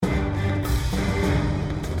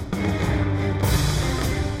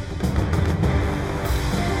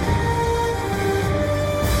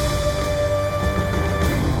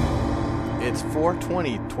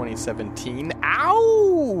4/20, 2017.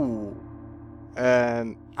 Ow!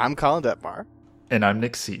 And I'm Colin Detmar. And I'm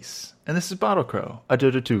Nick Cease. And this is Bottle Crow, a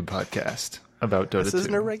Dota 2 podcast about Dota 2. This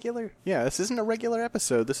isn't a regular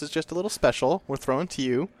episode. This is just a little special we're throwing to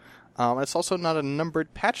you. It's also not a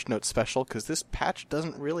numbered patch note special because this patch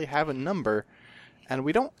doesn't really have a number. And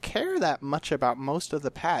we don't care that much about most of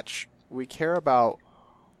the patch. We care about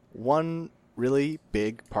one really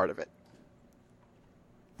big part of it.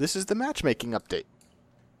 This is the matchmaking update.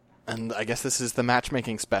 And I guess this is the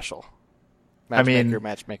matchmaking special.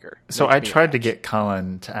 Matchmaker. So I tried to get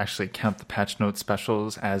Colin to actually count the patch note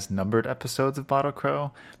specials as numbered episodes of Bottle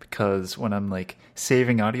Crow, because when I'm like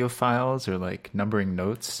saving audio files or like numbering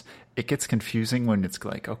notes, it gets confusing when it's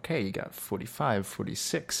like, okay, you got 45,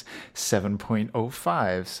 46, 7.05,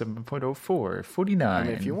 7.04, 49, I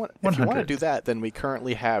mean, if you want to do that, then we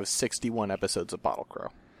currently have 61 episodes of Bottle Crow.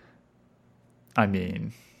 I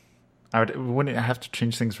mean, wouldn't I have to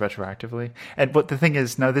change things retroactively? But the thing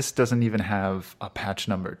is, now this doesn't even have a patch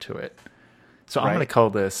number to it. So I'm going to call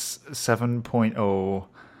this 7.0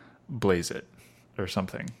 Blaze It or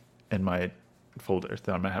something in my folder that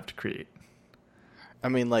I'm going to have to create. I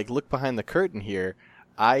mean, like, look behind the curtain here.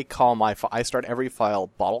 I start every file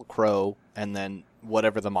Bottle Crow and then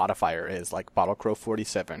whatever the modifier is, like Bottle Crow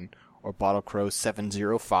 47 or Bottle Crow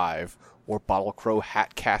 705 or Bottle Crow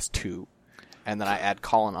Hatcast 2. And then I add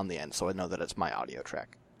Colin on the end, so I know that it's my audio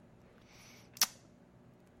track.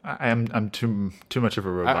 I'm too much of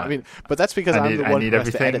a robot. I mean, but that's because I'm the one who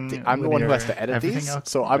has to edit. I'm the one who has to edit these,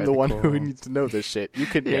 so I'm the one who needs to know this shit. You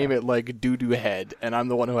could name it like Doo-Doo Head, and I'm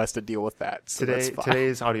the one who has to deal with that. So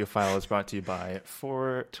today's audio file is brought to you by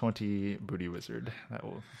 420 Booty Wizard.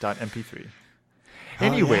 .mp3.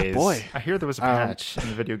 Anyways, boy. I hear there was a patch in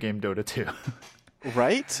the video game Dota 2.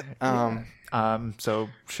 Right? So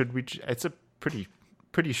should we? It's a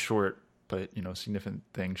pretty short, but significant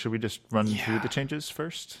thing. Should we just run through the changes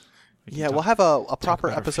first? We'll have a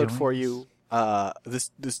proper episode for you.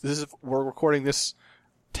 This is, we're recording this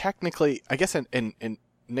technically, I guess in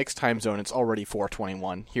Nick's time zone it's already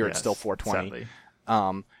 4:21. Here it's still 4:20. Sadly.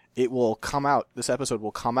 It will come out. This episode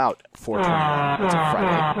will come out 4:21. It's a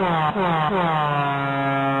Friday.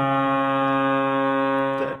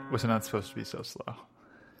 That was not supposed to be so slow.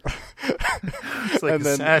 It's like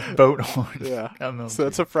a sad boat horn. Yeah. So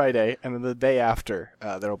it's a Friday, and then the day after,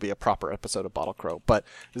 there will be a proper episode of Bottle Crow. But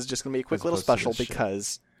this is just going to be a quick little special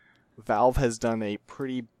because Valve has done a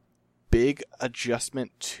pretty big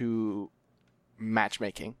adjustment to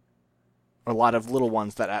matchmaking. A lot of little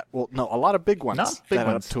ones that a lot of big ones that add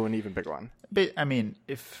up to an even bigger one. But, I mean,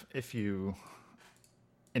 if you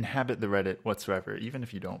inhabit the Reddit whatsoever, even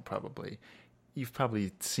if you don't, you've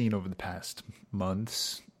probably seen over the past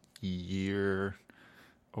months, year,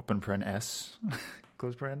 open paren S,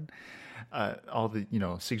 close paren, all the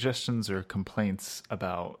suggestions or complaints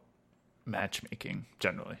about matchmaking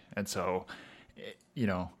generally. And so,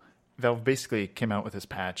 Valve basically came out with this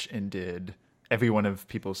patch and did every one of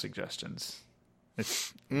people's suggestions.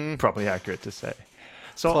 It's probably accurate to say.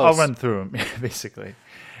 So I'll run through them basically.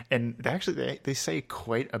 And they say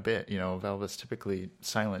quite a bit. Valve is typically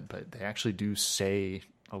silent, but they actually do say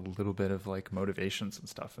a little bit of like motivations and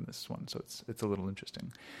stuff in this one. So it's a little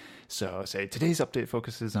interesting. So say today's update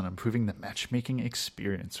focuses on improving the matchmaking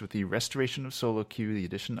experience with the restoration of solo queue, the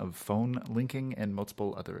addition of phone linking, and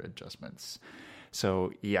multiple other adjustments.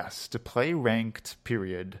 So yes, to play ranked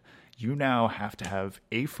period, you now have to have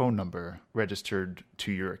a phone number registered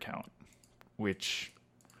to your account, which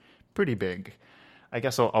pretty big. I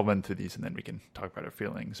guess I'll run through these and then we can talk about our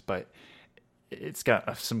feelings. But it's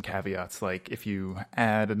got some caveats. Like if you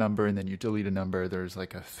add a number and then you delete a number, there's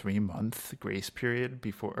like a 3-month grace period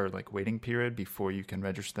waiting period before you can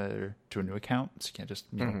register to a new account. So you can't just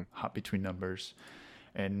hop between numbers.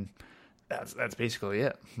 And that's basically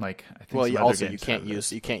it. Like I think. Well, you can't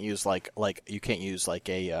use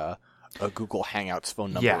a Google Hangouts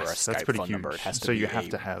phone number or a Skype phone huge. number. It has to be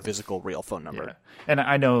a physical real phone number. Yeah. And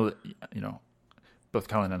I know both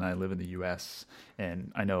Colin and I live in the U.S.,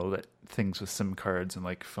 and I know that things with SIM cards and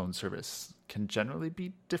like phone service can generally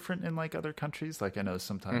be different in like other countries. Like I know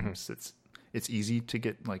sometimes it's easy to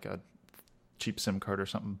get like a cheap SIM card or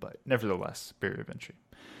something, but nevertheless, barrier of entry.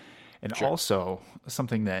 And also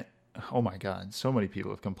something that, oh my God, so many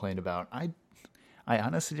people have complained about. I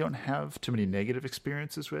honestly don't have too many negative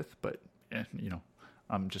experiences with, but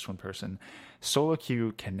I'm just one person. Solo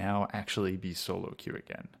queue can now actually be solo queue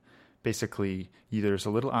again. Basically, there's a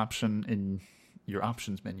little option in your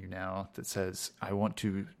options menu now that says, I want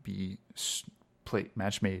to be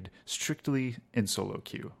match made strictly in solo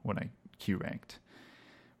queue when I queue ranked.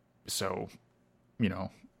 So,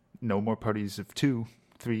 no more parties of 2,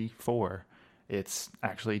 3, 4. It's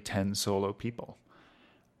actually 10 solo people.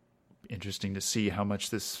 Interesting to see how much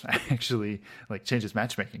this actually like changes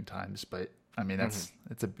matchmaking times, but I mean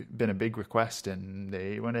been a big request, and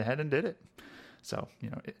they went ahead and did it. So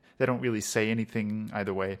they don't really say anything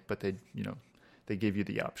either way, but they give you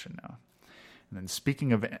the option now. And then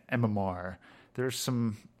speaking of MMR, there's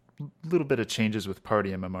some little bit of changes with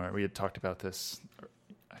party MMR. We had talked about this,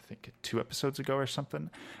 I think 2 episodes ago or something.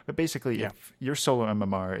 But basically, if your solo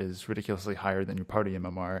MMR is ridiculously higher than your party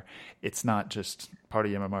MMR, it's not just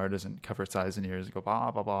party MMR doesn't cover its eyes and ears and go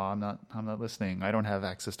blah blah blah. I'm not listening. I don't have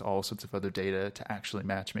access to all sorts of other data to actually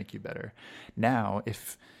match make you better. Now,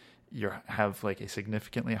 if you have like a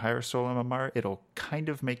significantly higher solo MMR, it'll kind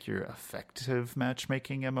of make your effective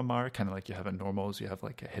matchmaking MMR, kind of like you have in normals, you have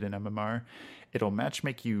like a hidden MMR. It'll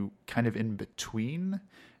matchmake you kind of in between.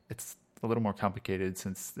 It's a little more complicated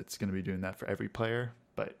since it's going to be doing that for every player,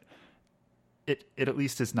 but it at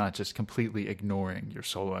least is not just completely ignoring your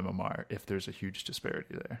solo MMR if there's a huge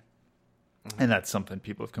disparity there. Mm-hmm. And that's something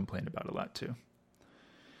people have complained about a lot too.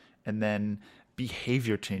 And then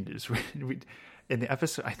behavior changes. In the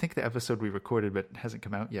episode, I think the episode we recorded but hasn't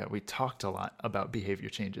come out yet, we talked a lot about behavior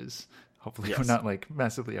changes. Hopefully we're not like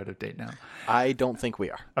massively out of date now. I don't think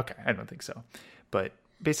we are. Okay, I don't think so. But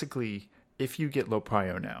basically, if you get low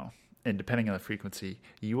prio now, and depending on the frequency,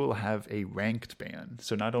 you will have a ranked ban.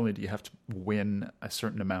 So not only do you have to win a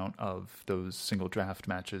certain amount of those single draft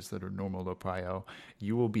matches that are normal low prio,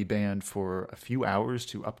 you will be banned for a few hours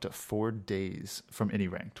to up to 4 days from any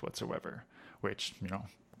ranked whatsoever, which,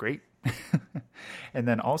 great. And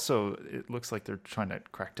then also, it looks like they're trying to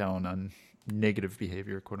crack down on negative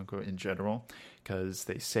behavior, quote unquote, in general, because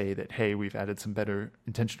they say that, hey, we've added some better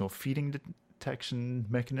intentional feeding detection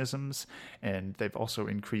mechanisms, and they've also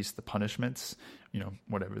increased the punishments,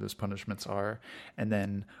 whatever those punishments are. And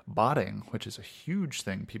then botting, which is a huge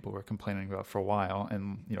thing people were complaining about for a while,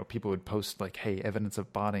 and people would post like, hey, evidence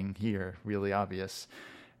of botting here, really obvious,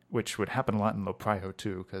 which would happen a lot in low prio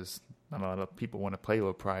too, because not a lot of people want to play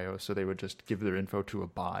low prio, so they would just give their info to a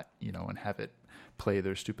bot, and have it play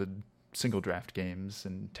their stupid single draft games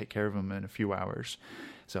and take care of them in a few hours.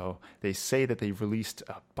 So they say that they've released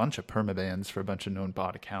a bunch of permabans for a bunch of known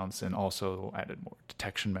bot accounts, and also added more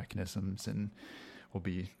detection mechanisms, and will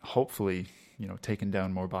be hopefully, taking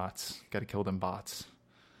down more bots. Got to kill them bots.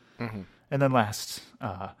 Mm-hmm. And then last,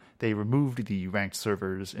 they removed the ranked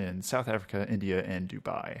servers in South Africa, India, and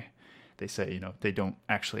Dubai. They say, they don't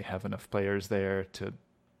actually have enough players there to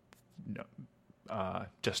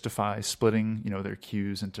justify splitting, their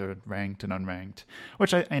queues into ranked and unranked,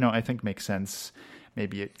 which I think makes sense.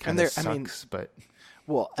 Maybe it kind of sucks, but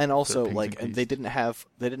and also like they didn't have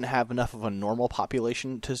enough of a normal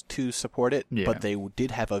population to support it, but they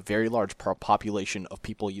did have a very large population of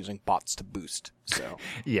people using bots to boost. So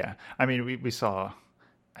yeah, I mean we saw.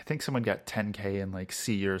 I think someone got 10K in like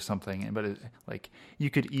C or something, but you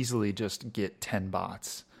could easily just get 10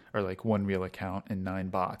 bots or like one real account and 9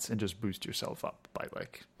 bots and just boost yourself up by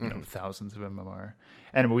thousands of MMR.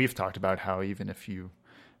 And we've talked about how even if you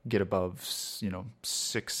get above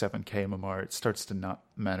 6-7K MMR, it starts to not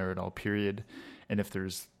matter at all, period. And if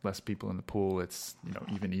there's less people in the pool, it's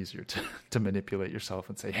even easier to manipulate yourself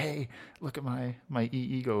and say, hey, look at my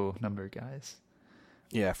ego number, guys.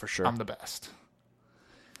 Yeah, for sure. I'm the best.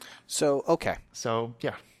 So, okay. So,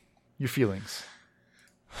 yeah, your feelings.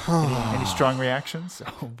 any strong reactions?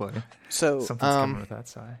 Oh, boy. So, something's coming with that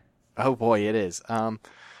side. Oh, boy, it is.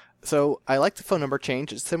 So, I like the phone number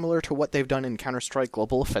change. It's similar to what they've done in Counter-Strike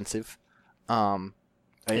Global Offensive. I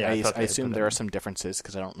assume there are some differences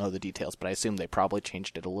because I don't know the details, but I assume they probably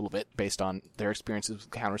changed it a little bit based on their experiences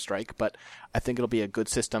with Counter-Strike. But I think it'll be a good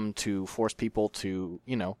system to force people to,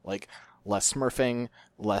 less smurfing,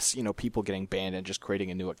 less, people getting banned and just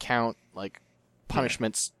creating a new account, like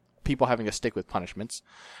punishments, people having to stick with punishments.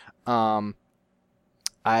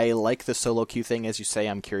 I like the solo queue thing, as you say.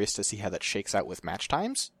 I'm curious to see how that shakes out with match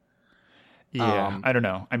times. Yeah, I don't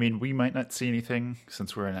know. I mean, we might not see anything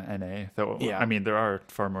since we're in an NA, though. Yeah. I mean, there are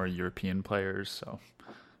far more European players, so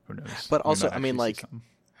who knows? But also, I mean, like,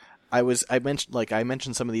 I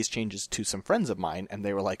mentioned some of these changes to some friends of mine, and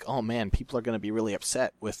they were like, "Oh man, people are going to be really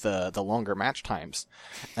upset with the longer match times."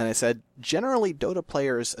 And I said, generally, Dota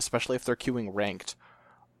players, especially if they're queuing ranked,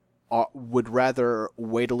 would rather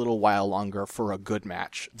wait a little while longer for a good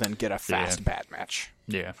match than get a fast bad match.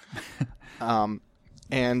 Yeah.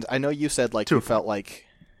 And I know you said like you felt like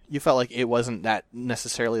it wasn't that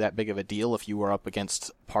necessarily that big of a deal if you were up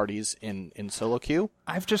against parties in solo queue.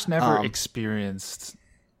 I've just never experienced,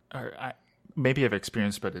 or maybe I've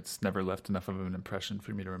experienced, but it's never left enough of an impression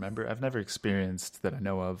for me to remember. I've never experienced that I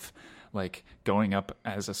know of, like going up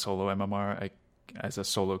as a solo MMR, as a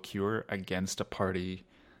solo queuer against a party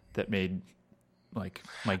that made like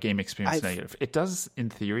my game experience negative. It does, in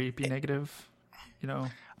theory, be negative, you know.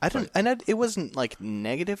 It wasn't like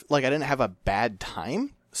negative. Like I didn't have a bad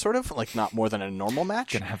time, sort of like not more than a normal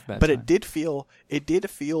match. But it did feel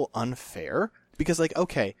unfair because like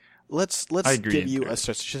okay. Let's give you a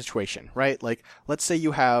situation, right? Like, let's say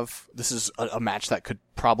you have, this is a match that could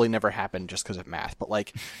probably never happen just because of math, but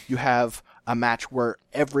like, you have a match where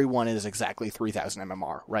everyone is exactly 3,000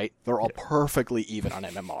 MMR, right? They're all perfectly even on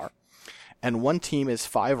MMR. And one team is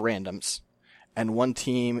 5 randoms, and one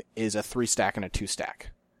team is a 3-stack and a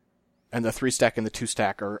 2-stack. And the 3-stack and the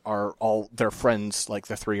 2-stack are all their friends, like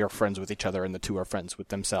the 3 are friends with each other and the 2 are friends with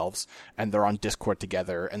themselves, and they're on Discord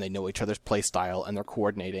together, and they know each other's play style, and they're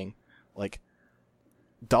coordinating. Like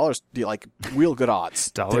dollars, like real good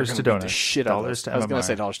odds. Dollars to donuts. The shit out of those. I was going to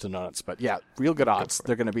say dollars to donuts, but yeah, real good odds.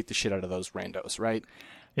 They're going to beat the shit out of those randos, right?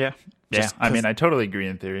 Yeah, I mean, I totally agree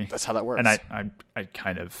in theory. That's how that works. And I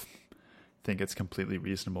kind of think it's completely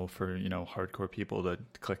reasonable for hardcore people to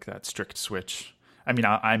click that strict switch. I mean,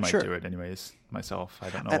 I might do it anyways myself. I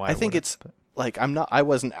don't know why. I think it's like I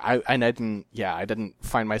didn't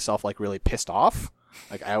find myself like really pissed off.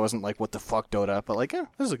 Like, I wasn't like, what the fuck, Dota? But like, yeah,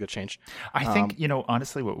 this is a good change. I think,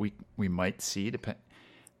 honestly, what we might see, it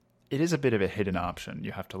is a bit of a hidden option.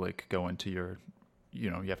 You have to like go into your, you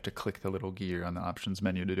have to click the little gear on the options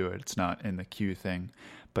menu to do it. It's not in the queue thing.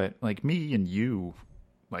 But like me and you,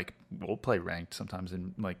 like we'll play ranked sometimes,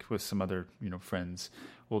 and like with some other, friends,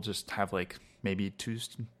 we'll just have like maybe 2,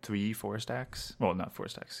 3, 4 stacks. Well, not 4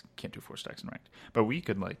 stacks. Can't do 4 stacks in ranked. But we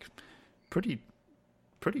could like pretty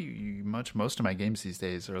much most of my games these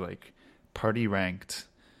days are like party ranked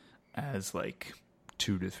as like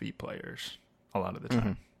 2 to 3 players a lot of the time.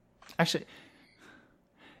 Mm-hmm. Actually,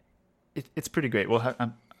 it's pretty great. Well,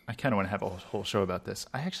 I kind of want to have a whole show about this.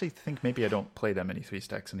 I actually think maybe I don't play that many 3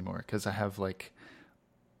 stacks anymore because I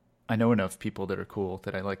know enough people that are cool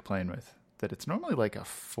that I like playing with that it's normally like a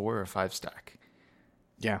 4 or 5 stack.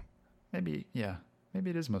 Yeah. Maybe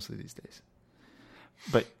it is mostly these days.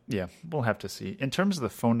 But yeah, we'll have to see. In terms of the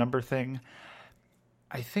phone number thing,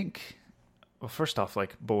 I think, well, first off,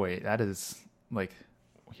 like, boy, that is like,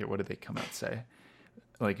 here, what did they come out and say?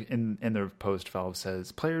 Like in their post, Valve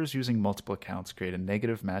says, players using multiple accounts create a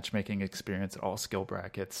negative matchmaking experience at all skill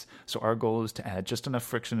brackets. So our goal is to add just enough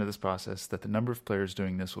friction to this process that the number of players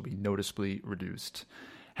doing this will be noticeably reduced.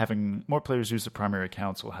 Having more players use the primary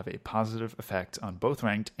accounts will have a positive effect on both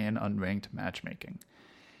ranked and unranked matchmaking.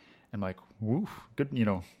 And like, woo, good,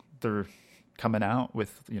 they're coming out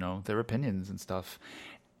with, their opinions and stuff.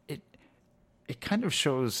 It kind of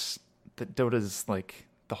shows that Dota's like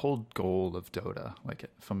the whole goal of Dota, like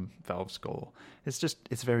from Valve's goal,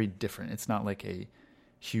 it's very different. It's not like a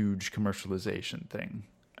huge commercialization thing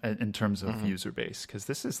in terms of user base, because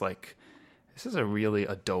this is a really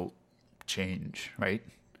adult change, right?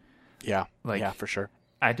 Yeah, yeah, for sure.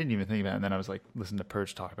 I didn't even think about it, and then I was like, listen to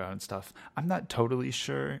Purge talk about it and stuff. I'm not totally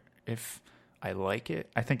sure if I like it.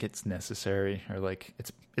 I think it's necessary, or like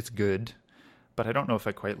it's good, but I don't know if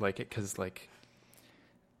I quite like it because, like,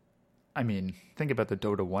 I mean, think about the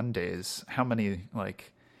Dota 1 days. How many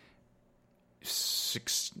like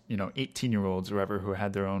 18-year-olds or whatever who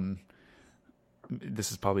had their own.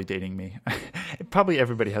 This is probably dating me. Probably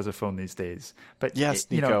everybody has a phone these days, but yes,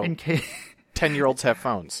 Nico, in case 10-year-olds have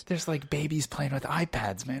phones. There's like babies playing with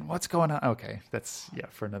iPads, man. What's going on? Okay, that's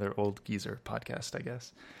for another old geezer podcast, I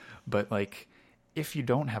guess. But like, if you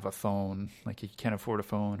don't have a phone, like you can't afford a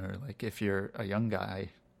phone, or like if you're a young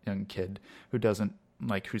kid who doesn't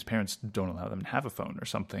like, whose parents don't allow them to have a phone or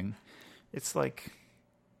something, it's like,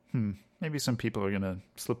 maybe some people are gonna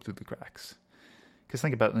slip through the cracks. Because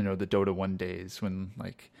think about the Dota 1 days when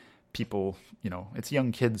like people, it's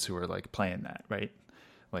young kids who are like playing that, right?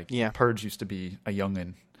 Like, Purge used to be a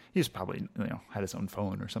youngin'. He was probably had his own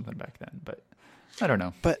phone or something back then, but I don't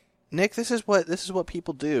know. But Nick, this is what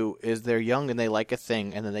people do: is they're young and they like a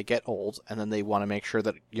thing, and then they get old, and then they want to make sure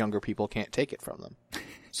that younger people can't take it from them,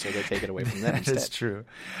 so they take it away from them instead. That's true.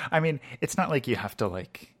 I mean, it's not like you have to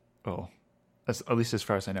like. Well, at least as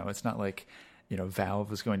far as I know, it's not like Valve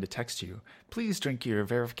is going to text you, please drink your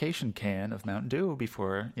verification can of Mountain Dew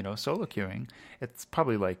before solo queuing. It's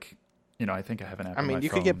probably like. I think I have an app. I mean, on my you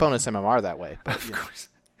phone. could get bonus MMR that way, but, of course.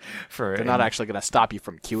 They're not actually going to stop you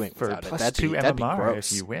from queuing for without plus it. +2 that'd be MMR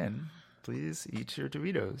gross. if you win. Please eat your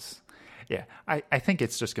Doritos. Yeah, I think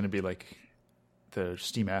it's just going to be like the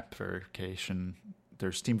Steam app verification,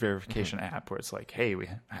 their Steam verification app, where it's like, hey, we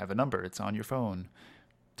have a number, it's on your phone.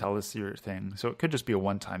 tell us your thing. So it could just be a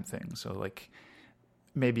one-time thing. So like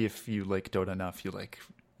maybe if you like Dota enough,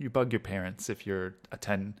 you bug your parents. If you're a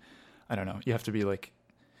 10, I don't know, you have to be like,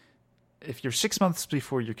 if you're 6 months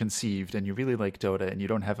before you're conceived and you really like Dota and you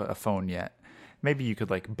don't have a phone yet, maybe you could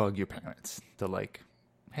like bug your parents to like,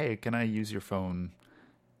 hey, can I use your phone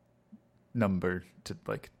number to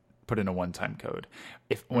like put in a one-time code?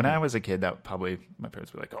 When I was a kid, that probably my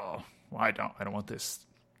parents were like, oh, well, I don't want this,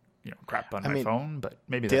 crap on my phone. But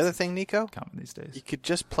maybe the that's other thing, Nico, common these days. You could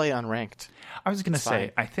just play unranked. I was going to say,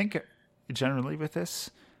 fine. I think generally with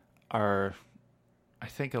this I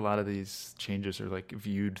think a lot of these changes are like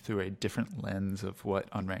viewed through a different lens of what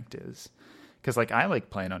unranked is. Because like I like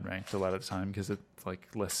playing unranked a lot of the time because it's like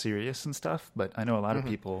less serious and stuff. But I know a lot of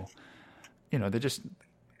people,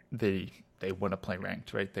 they want to play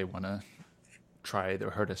ranked, right? They want to try their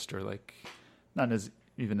hardest, or like not as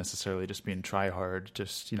even necessarily just being try hard.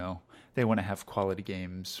 Just they want to have quality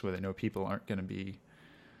games where they know people aren't going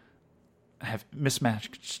to have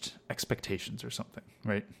mismatched expectations or something,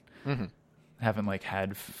 right? Mm-hmm. Haven't like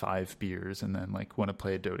had 5 beers and then like want to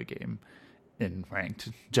play a Dota game in ranked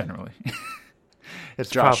generally.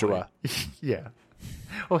 It's Joshua. Probably, yeah.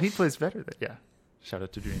 Well, he plays better than Shout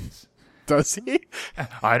out to Dreams. Does he?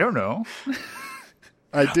 I don't know.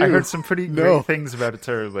 I do. I heard some pretty great things about a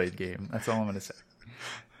Terrorblade game. That's all I'm going to say.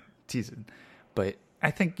 Teasing. But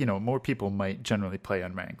I think, more people might generally play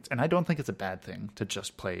unranked. And I don't think it's a bad thing to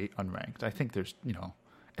just play unranked. I think there's,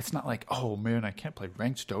 it's not like, oh man, I can't play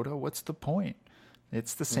ranked Dota. What's the point?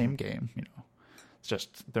 It's the same game, It's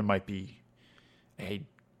just there might be a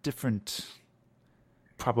different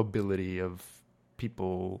probability of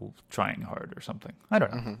people trying hard or something. I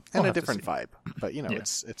don't know. Mm-hmm. And a different vibe. But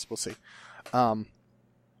it's we'll see.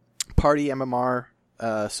 Party MMR,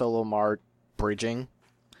 solo MR bridging.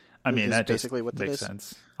 I mean, that basically what that makes is.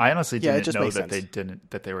 sense. I honestly didn't know that sense.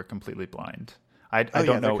 that they were completely blind. I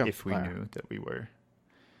don't know if we knew that we were.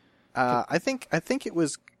 I think it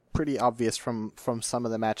was pretty obvious from some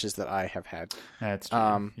of the matches that I have had. That's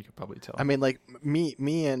true. You could probably tell. I mean, like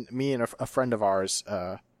me and a friend of ours.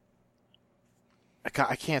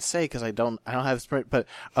 I can't say because I don't have sprint, but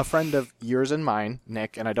a friend of yours and mine,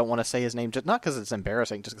 Nick, and I don't want to say his name, just not because it's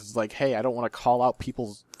embarrassing, just because it's like, hey, I don't want to call out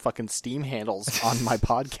people's fucking Steam handles on my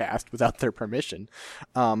podcast without their permission.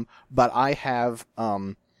 But I have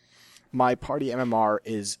my party MMR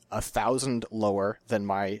is 1,000 lower than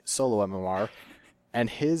my solo MMR,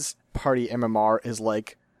 and his party MMR is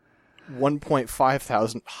like 1.5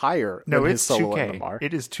 thousand higher than his solo 2K. MMR.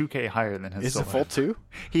 It is 2K higher than his solo. Is it full 2?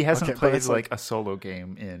 He hasn't played like a solo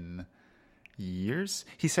game in years.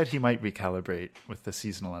 He said he might recalibrate with the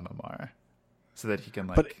seasonal MMR so that he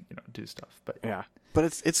can do stuff. But yeah, but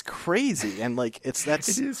it's crazy, and like it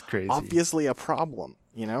is crazy. Obviously a problem,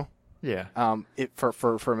 Yeah.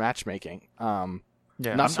 For matchmaking. Yeah.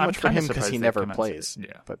 Not so much for him because he never plays.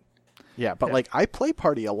 Yeah. But like I play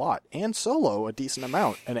party a lot and solo a decent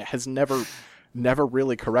amount, and it has never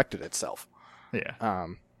really corrected itself. Yeah.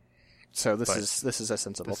 So this is a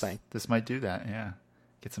sensible thing. This might do that. Yeah.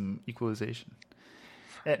 Get some equalization.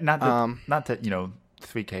 Not that 3K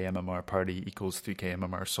MMR party equals 3K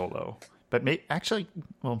MMR solo, but maybe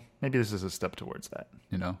this is a step towards that.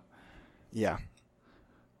 Yeah.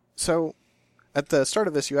 So at the start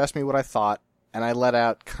of this, you asked me what I thought, and I let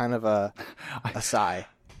out kind of a sigh.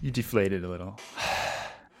 You deflated a little.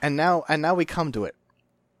 And now we come to it.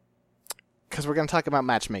 Because we're going to talk about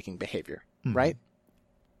matchmaking behavior, right?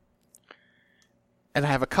 And I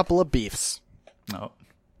have a couple of beefs. Oh.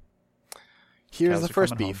 Here's the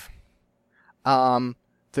first beef.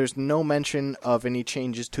 There's no mention of any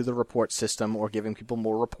changes to the report system or giving people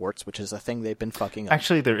more reports, which is a thing they've been fucking up.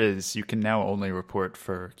 Actually, there is. You can now only report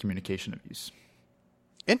for communication abuse.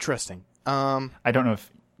 Interesting. I don't know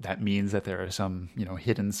if that means that there are some,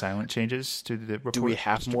 hidden silent changes to the report. Do we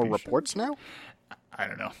have more reports now? I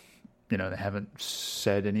don't know. They haven't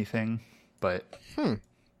said anything, but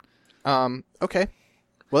okay.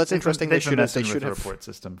 Well, that's interesting. They should have the report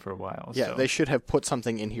system for a while. Yeah, they should have put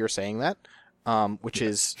something in here saying that, which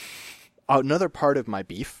is another part of my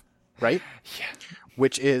beef, right? Yeah.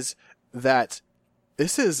 Which is that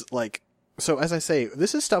this is like, so as I say,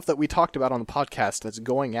 this is stuff that we talked about on the podcast that's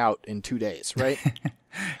going out in 2 days, right?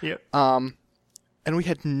 Yep. And we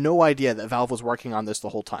had no idea that Valve was working on this the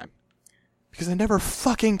whole time. Because they never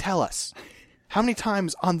fucking tell us. How many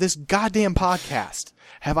times on this goddamn podcast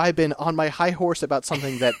have I been on my high horse about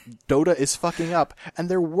something that Dota is fucking up, and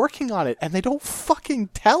they're working on it, and they don't fucking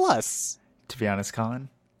tell us? To be honest, Colin,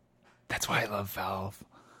 that's why I love Valve.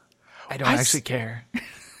 I don't actually care.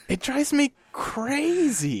 It drives me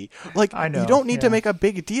crazy. Like, I know, you don't need to yeah. make a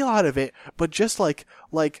big deal out of it, but just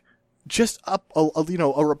just up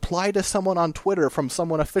a reply to someone on Twitter from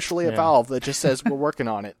someone officially at Yeah. Valve that just says we're working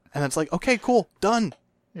on it, and it's like, okay, cool, done,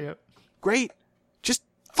 Yep. great, just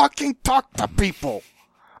fucking talk to people.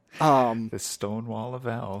 The stone wall of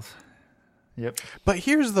Valve. Yep. But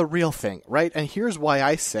here's the real thing, right? And here's why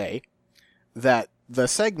I say that the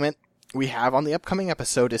segment we have on the upcoming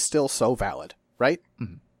episode is still so valid, right?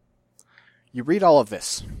 Mm-hmm. You read all of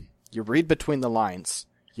this. You read between the lines.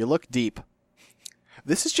 You look deep.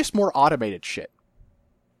 This is just more automated shit.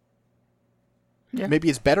 Yeah. Maybe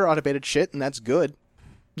it's better automated shit, and that's good.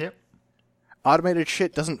 Yep. Automated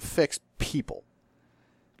shit doesn't fix people.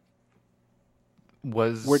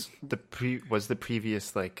 Was the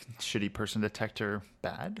previous like shitty person detector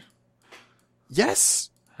bad? Yes,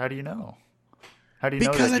 How do you know? How do you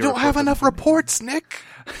know? because that I your don't have report enough doesn't- reports, Nick.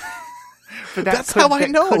 But That's how I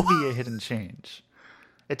know. Could be a hidden change.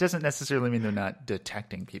 It doesn't necessarily mean they're not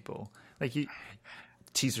detecting people. Like you,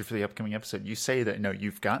 teaser for the upcoming episode, you say that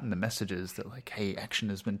you've gotten the messages that like, hey, action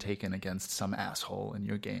has been taken against some asshole in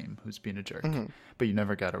your game who's being a jerk, but you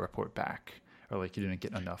never got a report back, or like you didn't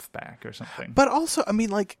get enough back, or something. But also, I mean,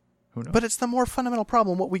 like, Who knows? but it's the more fundamental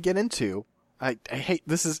problem. What we get into, I hate.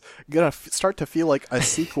 This is gonna start to feel like a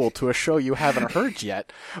sequel to a show you haven't heard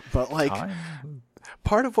yet. But like,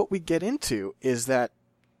 part of what we get into is that,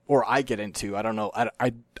 or I get into, I don't know,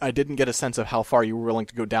 I didn't get a sense of how far you were willing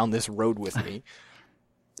to go down this road with me.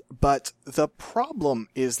 But the problem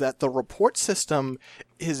is that the report system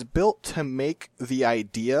is built to make the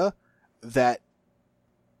idea that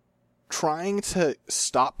trying to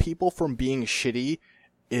stop people from being shitty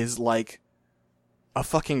is like a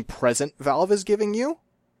fucking present Valve is giving you,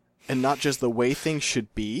 and not just the way things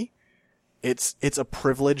should be. It's a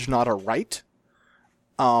privilege, not a right.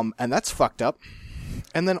 And that's fucked up.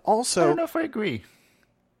 And then also, I don't know if I agree.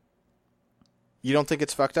 You don't think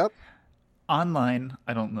it's fucked up? Online,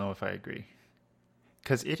 I don't know if I agree.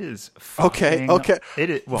 Because it is Okay. It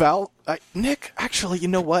is, well, Val, Nick, actually, you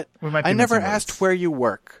know what? We might be I never missing asked words. where you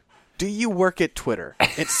work. Do you work at Twitter?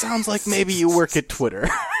 It sounds like maybe you work at Twitter.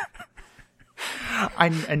 I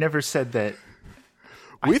never said that.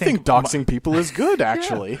 We think doxing people is good,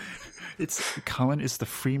 actually. Colin is the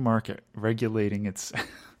free market regulating its.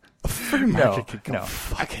 Free market could go no.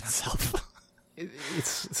 fuck itself.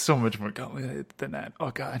 It's so much more complicated than that.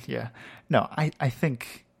 Oh God, yeah. No, I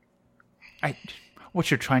think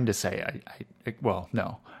what you're trying to say. Well,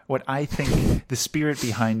 no. What I think the spirit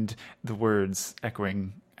behind the words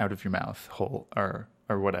echoing out of your mouth whole are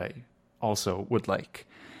what I also would like.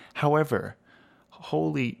 However,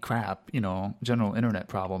 holy crap, general internet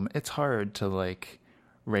problem. It's hard to like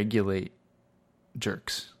regulate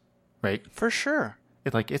jerks, right? For sure.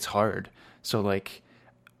 It's hard. So like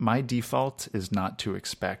my default is not to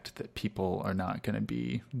expect that people are not going to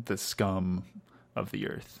be the scum of the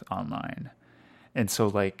earth online. And so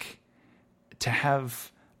like to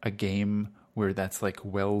have a game where that's like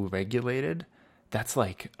well regulated, that's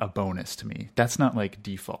like a bonus to me. That's not like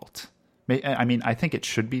default. I mean, I think it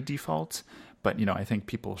should be default, but I think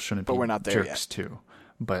people shouldn't be we're not there jerks yet. too.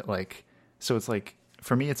 But like, so it's like,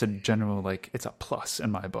 for me, it's a general, like, it's a plus in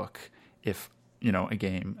my book if, a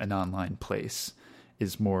game, an online place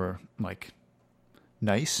is more like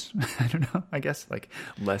nice. I don't know, I guess like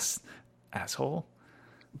less asshole.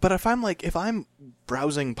 But if I'm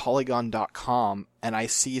browsing Polygon.com and I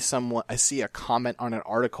see a comment on an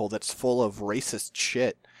article that's full of racist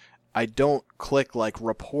shit, I don't click like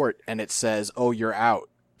report and it says, oh, you're out.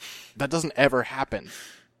 That doesn't ever happen.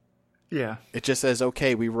 Yeah. It just says,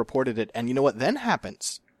 okay, we reported it. And you know what then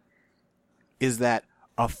happens? Is that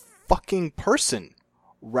a fucking person,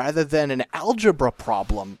 rather than an algebra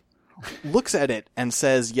problem, looks at it and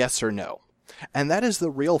says yes or no. And that is the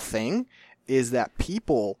real thing, is that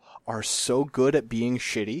people are so good at being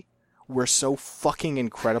shitty. We're so fucking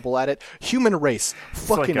incredible at it. Human race,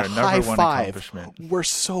 fucking like our high number one five. accomplishment. We're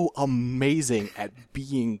so amazing at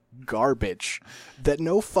being garbage that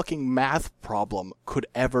no fucking math problem could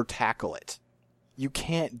ever tackle it. You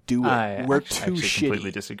can't do it. We're too actually shitty.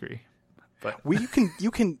 completely disagree. But You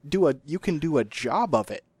can do a job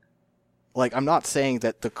of it. Like, I'm not saying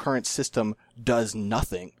that the current system does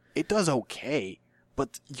nothing. It does okay,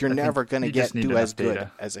 but you're never going to do as good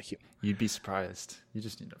data. as a human. You'd be surprised. You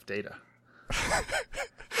just need enough data.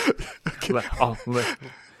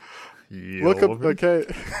 Look up, okay.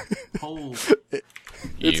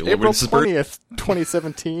 It's April 20th,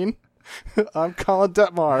 2017. I'm Colin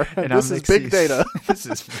Detmar, and this is Big Data. This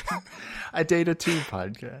is a Data 2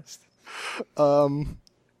 podcast. Where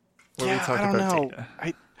we talk I don't about know. data.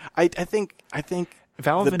 I think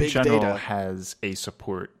Valve the in big general data has a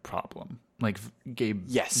support problem. Like Gabe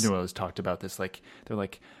Yes. Newell's talked about this. Like they're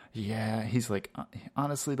like, yeah, he's like,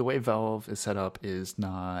 honestly, the way Valve is set up is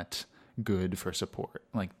not good for support.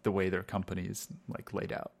 Like the way their company is like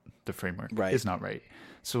laid out, the framework is not right.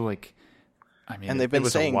 So like, I mean, and they've been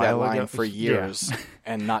saying that line for years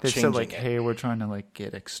and not they changing said like, it. hey, we're trying to like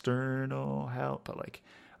get external help, but like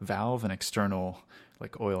Valve and external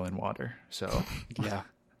like oil and water. So yeah.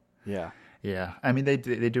 I mean, they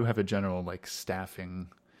do have a general like staffing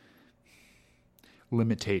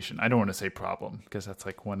limitation. I don't want to say problem because that's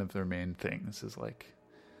like one of their main things is like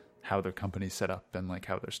how their company's set up and like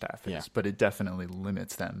how their staff is. But it definitely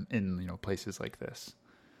limits them in places like this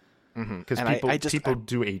because people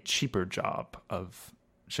do a cheaper job of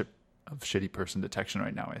shitty person detection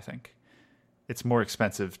right now. I think it's more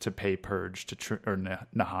expensive to pay Purge or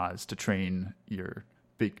Nahaz to train your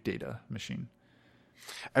big data machine.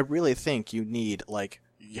 I really think you need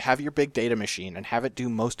you have your big data machine and have it do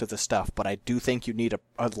most of the stuff, but I do think you need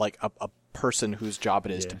a person whose job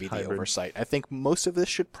it is to be the oversight. I think most of this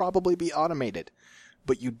should probably be automated,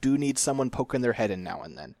 but you do need someone poking their head in now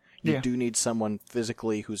and then. You do need someone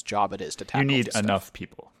physically whose job it is to tackle. You need stuff. Enough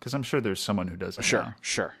people, because I'm sure there's someone who does it. Sure.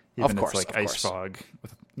 Even of course, it's like Ice Frog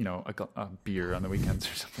with a beer on the weekends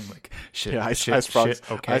or something like shit. Yeah, Ice Frog's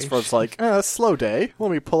okay. Ice Frog's like slow day.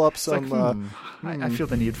 Let me pull up some. I feel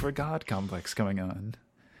the need for a god complex going on.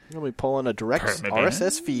 Let me pull in a direct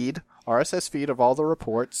RSS feed of all the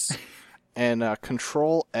reports, and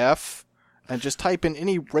Control F, and just type in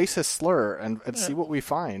any racist slur and see what we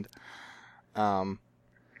find. Yeah.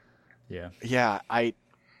 I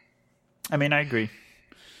mean, I agree.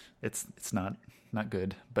 It's not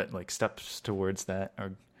good, but like steps towards that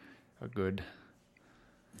are good.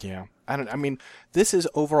 Yeah. I mean, this is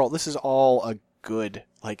all a good,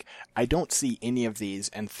 I don't see any of these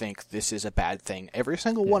and think this is a bad thing. Every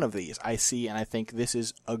single one of these I see and I think this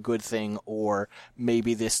is a good thing, or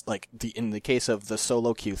maybe this, in the case of the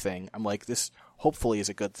solo queue thing, I'm like, this hopefully is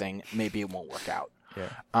a good thing. Maybe it won't work out. Yeah.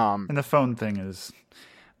 And the phone thing is,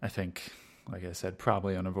 I think, like I said,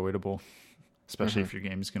 probably unavoidable, especially if your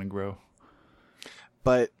game is going to grow.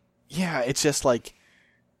 But yeah, it's just like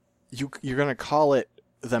you're going to call it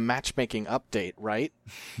the matchmaking update, right?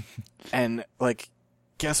 And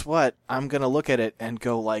guess what? I'm going to look at it and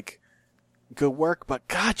go good work, but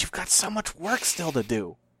God, you've got so much work still to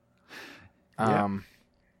do. And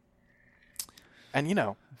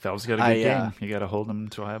Valve's got a good game. You got to hold them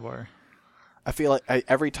to a high bar. I feel like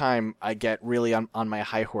every time I get really on my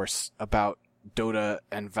high horse about Dota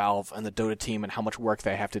and Valve and the Dota team and how much work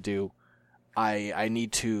they have to do, I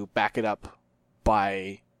need to back it up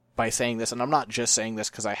by saying this, and I'm not just saying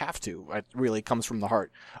this because I have to. It really comes from the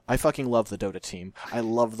heart. I fucking love the Dota team. I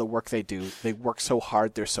love the work they do. They work so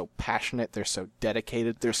hard. They're so passionate. They're so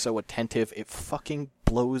dedicated. They're so attentive. It fucking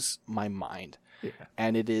blows my mind. Yeah.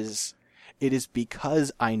 And it is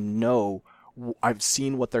because I know I've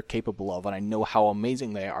seen what they're capable of, and I know how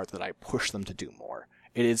amazing they are that I push them to do more.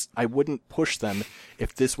 I wouldn't push them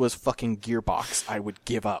if this was fucking Gearbox. I would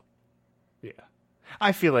give up. Yeah.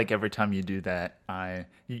 I feel like every time you do that,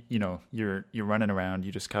 you're running around,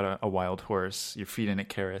 you just got a wild horse, you're feeding it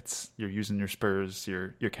carrots, you're using your spurs,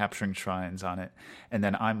 you're capturing shrines on it, and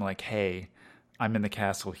then I'm like, hey, I'm in the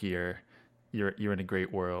castle here, you're in a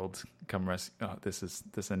great world, come rescue. Oh,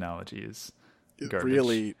 this analogy is garbage.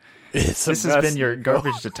 Really, this has been your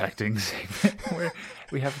garbage detecting segment where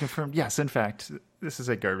we have confirmed, yes, in fact, this is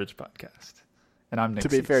a garbage podcast. And I'm Nick. To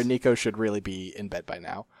be fair, Nico should really be in bed by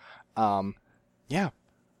now. Yeah.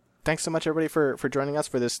 Thanks so much, everybody, for joining us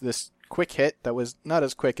for this quick hit that was not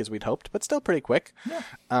as quick as we'd hoped, but still pretty quick.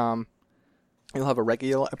 Yeah. You'll have a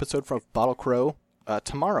regular episode from Bottle Crow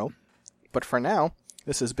tomorrow. But for now,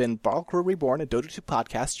 this has been Bottle Crow Reborn, a Dota 2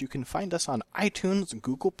 podcast. You can find us on iTunes,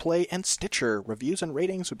 Google Play, and Stitcher. Reviews and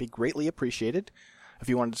ratings would be greatly appreciated. If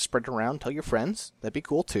you wanted to spread it around, tell your friends. That'd be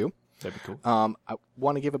cool, too. That'd be cool. I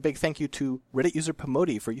want to give a big thank you to Reddit user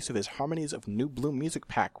Pomodi for use of his Harmonies of New Bloom music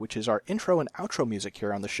pack, which is our intro and outro music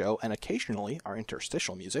here on the show, and occasionally our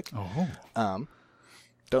interstitial music. Oh.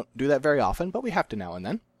 Don't do that very often, but we have to now and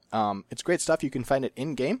then. It's great stuff. You can find it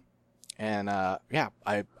in-game. And,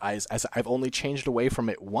 I've only changed away from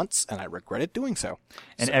it once, and I regretted doing so.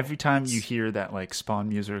 And every time you hear that, Spawn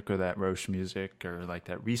music or that Roche music or,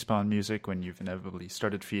 that Respawn music when you've inevitably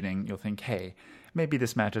started feeding, you'll think, hey, maybe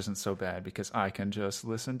this match isn't so bad because I can just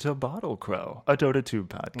listen to Bottle Crow, a Dota 2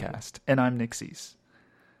 podcast. And I'm Nixies.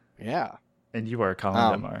 Yeah. And you are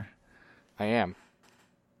Colin Demar. I am.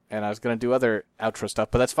 And I was going to do other outro stuff,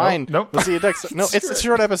 but that's fine. Nope. We'll see you next time. No, it's a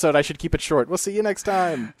short episode. I should keep it short. We'll see you next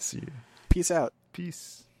time. See you. Peace out.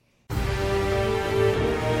 Peace.